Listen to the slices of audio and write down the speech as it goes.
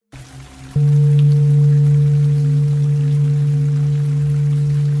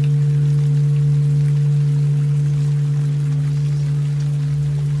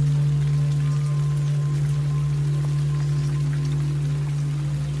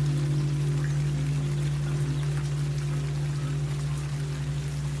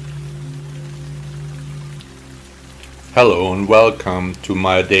Hello and welcome to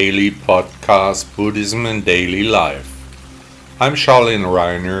my daily podcast, Buddhism and Daily Life. I'm Charlene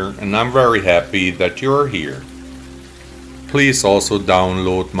Reiner and I'm very happy that you are here. Please also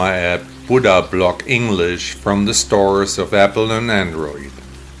download my app Buddha Blog English from the stores of Apple and Android.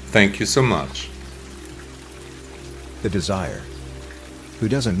 Thank you so much. The desire. Who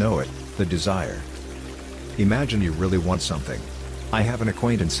doesn't know it, the desire? Imagine you really want something. I have an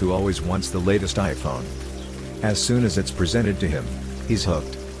acquaintance who always wants the latest iPhone. As soon as it's presented to him, he's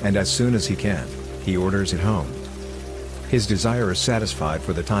hooked, and as soon as he can, he orders it home. His desire is satisfied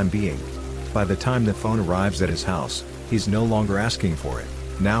for the time being. By the time the phone arrives at his house, he's no longer asking for it,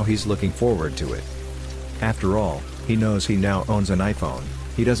 now he's looking forward to it. After all, he knows he now owns an iPhone,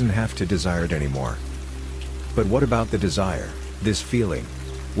 he doesn't have to desire it anymore. But what about the desire, this feeling?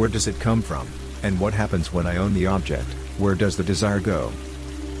 Where does it come from, and what happens when I own the object? Where does the desire go?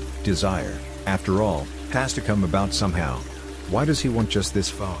 Desire, after all, has to come about somehow. Why does he want just this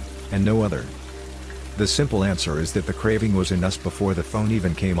phone, and no other? The simple answer is that the craving was in us before the phone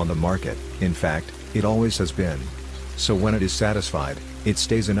even came on the market. In fact, it always has been. So when it is satisfied, it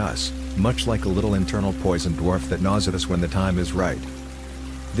stays in us, much like a little internal poison dwarf that gnaws at us when the time is right.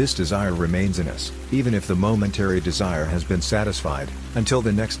 This desire remains in us, even if the momentary desire has been satisfied, until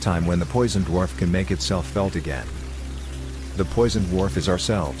the next time when the poison dwarf can make itself felt again. The poison dwarf is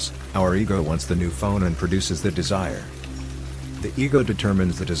ourselves. Our ego wants the new phone and produces the desire. The ego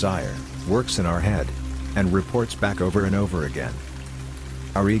determines the desire, works in our head, and reports back over and over again.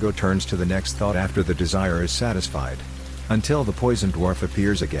 Our ego turns to the next thought after the desire is satisfied, until the poison dwarf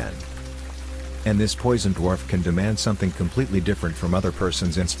appears again. And this poison dwarf can demand something completely different from other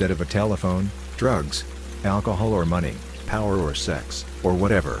persons instead of a telephone, drugs, alcohol or money, power or sex, or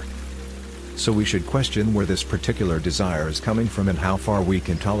whatever. So we should question where this particular desire is coming from and how far we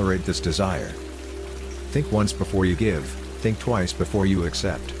can tolerate this desire. Think once before you give, think twice before you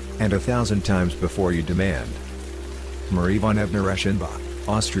accept, and 1,000 times before you demand. Marie von Ebner-Eschenbach,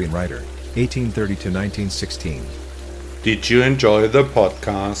 Austrian writer, 1830 to 1916. Did you enjoy the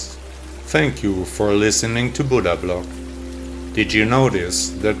podcast? Thank you for listening to Buddha Blog. Did you notice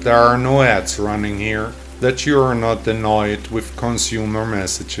that there are no ads running here? That you are not annoyed with consumer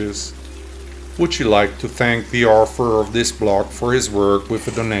messages? Would you like to thank the author of this blog for his work with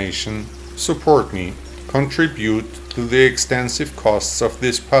a donation? Support me. Contribute to the extensive costs of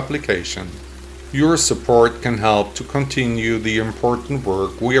this publication. Your support can help to continue the important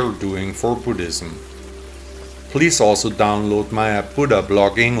work we are doing for Buddhism. Please also download my app Buddha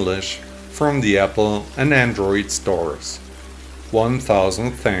Blog English from the Apple and Android stores.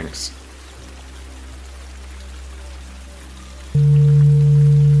 1000 thanks.